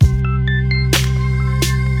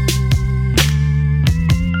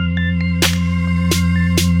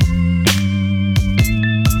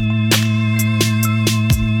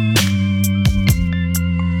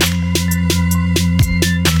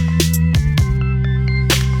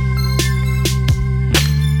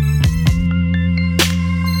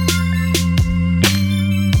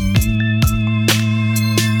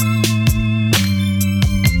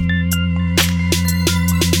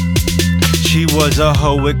was a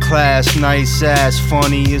hoe with class, nice ass,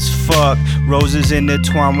 funny as fuck. Roses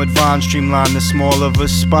intertwined with vine, streamline the small of her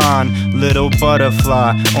spine. Little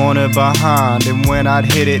butterfly on her behind, and when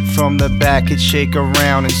I'd hit it from the back, it'd shake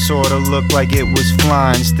around and sorta look like it was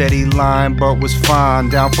flying. Steady line, but was fine,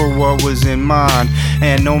 down for what was in mind.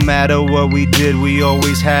 And no matter what we did, we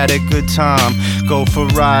always had a good time. Go for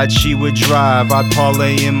rides, she would drive, I'd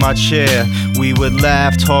parlay in my chair. We would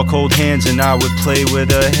laugh, talk, hold hands, and I would play with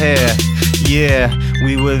her hair. Yeah,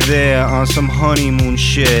 we were there on some honeymoon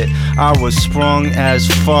shit. I was sprung as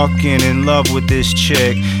fucking in love with this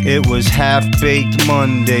chick. It was half-baked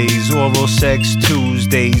Mondays, oral sex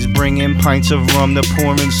Tuesdays, bringing pints of rum to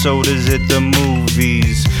pouring sodas at the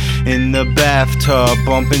movies. In the bathtub,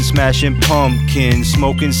 bumping, smashing pumpkins,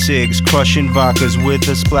 smoking cigs, crushing vodkas with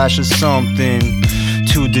a splash of something.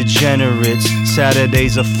 Two degenerates,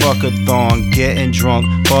 Saturdays a fuckathon, getting drunk,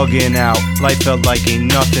 bugging out, life felt like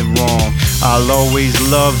ain't nothing wrong. I'll always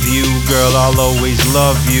love you, girl, I'll always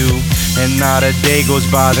love you. And not a day goes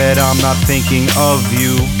by that I'm not thinking of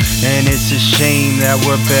you. And it's a shame that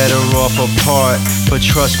we're better off apart, but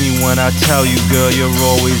trust me when I tell you, girl, you're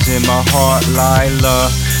always in my heart.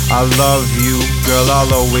 Lilah, I love you, girl,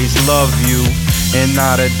 I'll always love you. And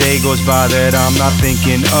not a day goes by that I'm not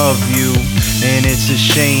thinking of you. And it's a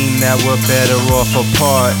shame that we're better off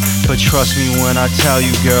apart, but trust me when I tell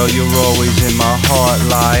you, girl, you're always in my heart,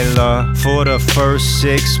 Lilah. For the first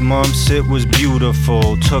 6 months it was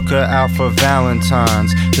beautiful. Took her out for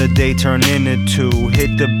Valentine's. The day turned into 2.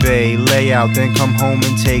 Hit the bay, lay out, then come home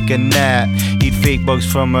and take a nap. Eat fake bugs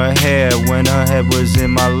from her hair when her head was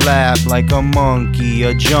in my lap. Like a monkey,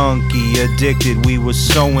 a junkie, addicted, we were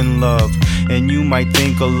so in love. And you might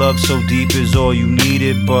think a love so deep is all you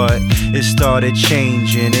needed, but it started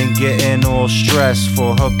changing and getting all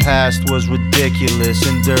stressful. Her past was ridiculous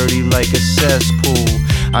and dirty like a cesspool.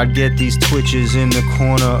 I'd get these twitches in the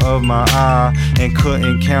corner of my eye, and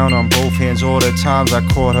couldn't count on both hands all the times I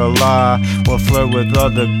caught her lie or flirt with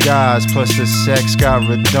other guys, plus the sex got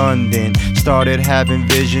redundant. Started having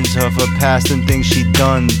visions of her past and things she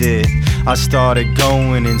done did. I started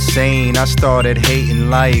going insane, I started hating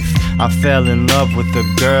life. I fell in love with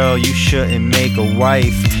a girl you shouldn't make a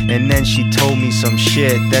wife. And then she told me some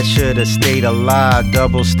shit that should've stayed a lie.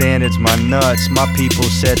 Double standards, my nuts, my people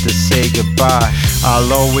said to say goodbye.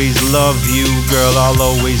 I'll always love you, girl, I'll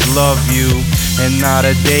always love you. And not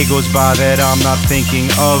a day goes by that I'm not thinking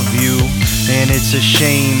of you. And it's a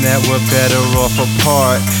shame that we're better off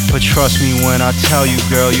apart, but trust me when I tell you,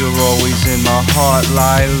 girl, you're always in my heart,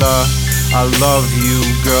 Lilah. I love you,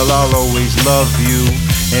 girl, I'll always love you.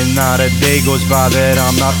 And not a day goes by that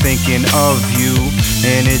I'm not thinking of you.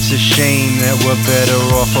 And it's a shame that we're better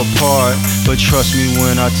off apart, but trust me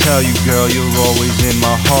when I tell you, girl, you're always in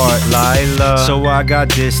my heart, Lilah. So I got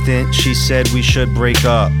distant, she said we should break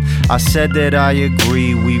up. I said that I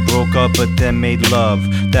agree, we broke up but then made love.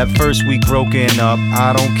 That first week broken up,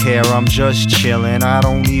 I don't care, I'm just chillin'. I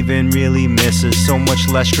don't even really miss her, so much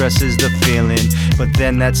less stress is the feeling. But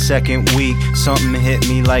then that second week, something hit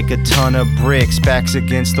me like a ton of bricks. Backs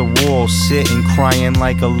against the wall, sitting crying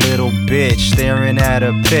like a little bitch, staring at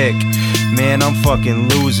a pic. Man, I'm fucking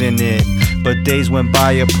losing it. But days went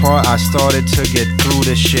by apart, I started to get through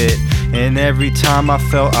the shit. And every time I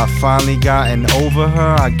felt I finally gotten over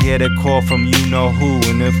her, I get a call from you know who.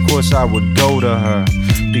 And of course I would go to her,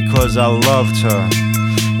 because I loved her.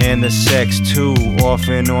 And the sex too, off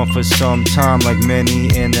and on for some time, like many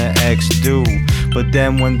in the ex do. But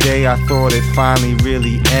then one day I thought it finally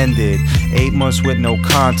really ended. 8 months with no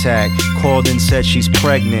contact, called and said she's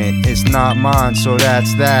pregnant. It's not mine, so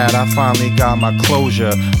that's that. I finally got my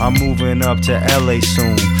closure, I'm moving up to LA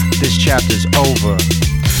soon. This chapter's over.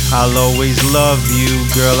 I'll always love you,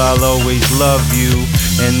 girl, I'll always love you.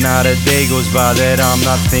 And not a day goes by that I'm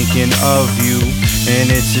not thinking of you.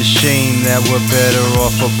 And it's a shame that we're better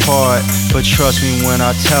off apart, but trust me when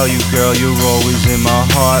I tell you, girl, you're always in my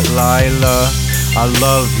heart, Lilah. I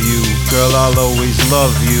love you, girl, I'll always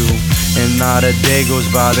love you. And not a day goes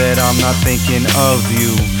by that I'm not thinking of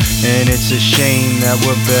you. And it's a shame that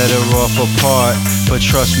we're better off apart, but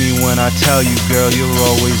trust me when I tell you, girl, you're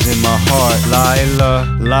always in my heart,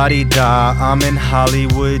 Lilah. La-di-da, I'm in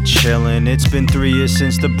Hollywood chillin'. It's been 3 years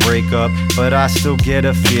since the breakup, but I still get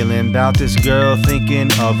a feeling about this girl,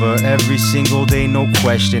 thinking of her every single day, no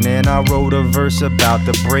question. And I wrote a verse about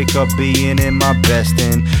the breakup being in my best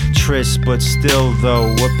interest. mattress, but still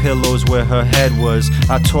though, what pillows where her head was.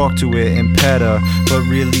 I talk to it and pet her, but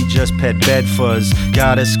really just pet bed fuzz.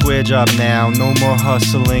 Got a square job now, no more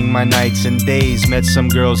hustling my nights and days. Met some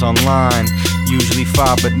girls online, usually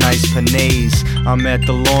far but nice panays. I'm at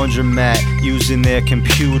the laundromat using their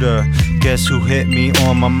computer. Guess who hit me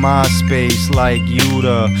on my MySpace like you,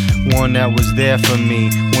 the one that was there for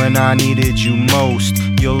me when I needed you most.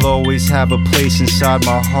 You'll always have a place inside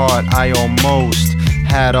my heart. I almost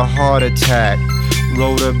had a heart attack.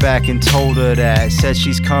 Wrote her back and told her that. Said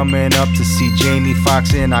she's coming up to see Jamie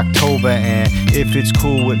Foxx in October, and if it's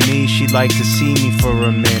cool with me, she'd like to see me for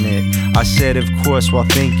a minute. I said of course while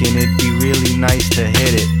thinking it'd be really nice to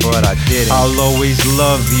hit it, but I didn't. I'll always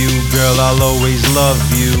love you, girl, I'll always love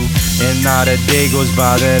you, and not a day goes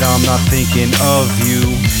by that I'm not thinking of you.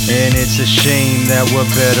 And it's a shame that we're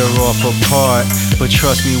better off apart, but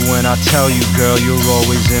trust me when I tell you, girl, you're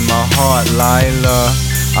always in my heart. Lilah,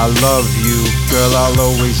 I love you, girl, I'll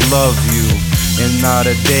always love you, and not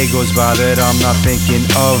a day goes by that I'm not thinking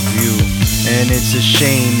of you. And it's a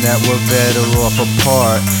shame that we're better off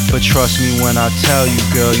apart, but trust me when I tell you,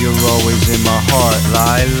 girl, you're always in my heart.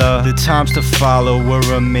 Lilah, the times to follow were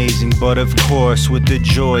amazing, but of course with the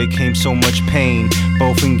joy came so much pain,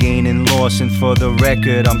 both in gain and loss. And for the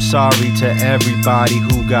record, I'm sorry to everybody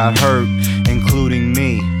who got hurt, including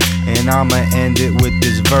me. And I'ma end it with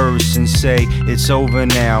this verse and say it's over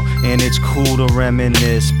now and it's cool to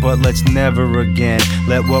reminisce, but let's never again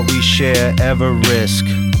let what we share ever risk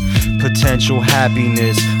potential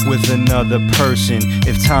happiness with another person.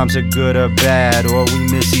 If times are good or bad, or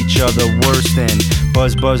we miss each other worse than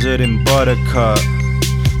Buzz Buzzard and Buttercup,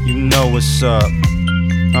 you know what's up.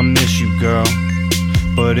 I miss you, girl,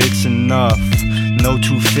 but it's enough. No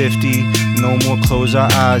 250, no more close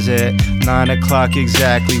our eyes at 9 o'clock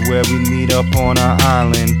exactly, where we meet up on our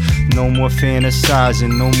island. No more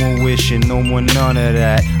fantasizing, no more wishing, no more none of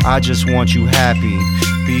that. I just want you happy,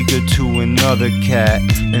 be good to another cat,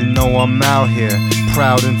 and know I'm out here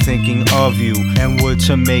proud and thinking of you, and would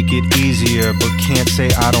to make it easier, but can't say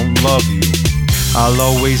I don't love you. I'll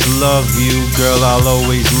always love you, girl, I'll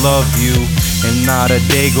always love you, and not a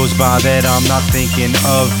day goes by that I'm not thinking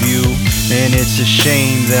of you. And it's a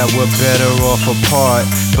shame that we're better off apart,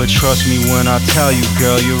 but trust me when I tell you,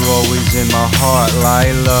 girl, you're always in my heart.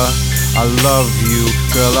 Lilah, I love you,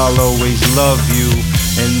 girl, I'll always love you,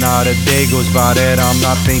 and not a day goes by that I'm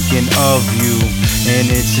not thinking of you. And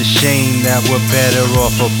it's a shame that we're better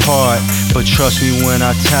off apart, but trust me when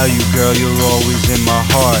I tell you, girl, you're always in my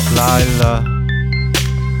heart. Lilah.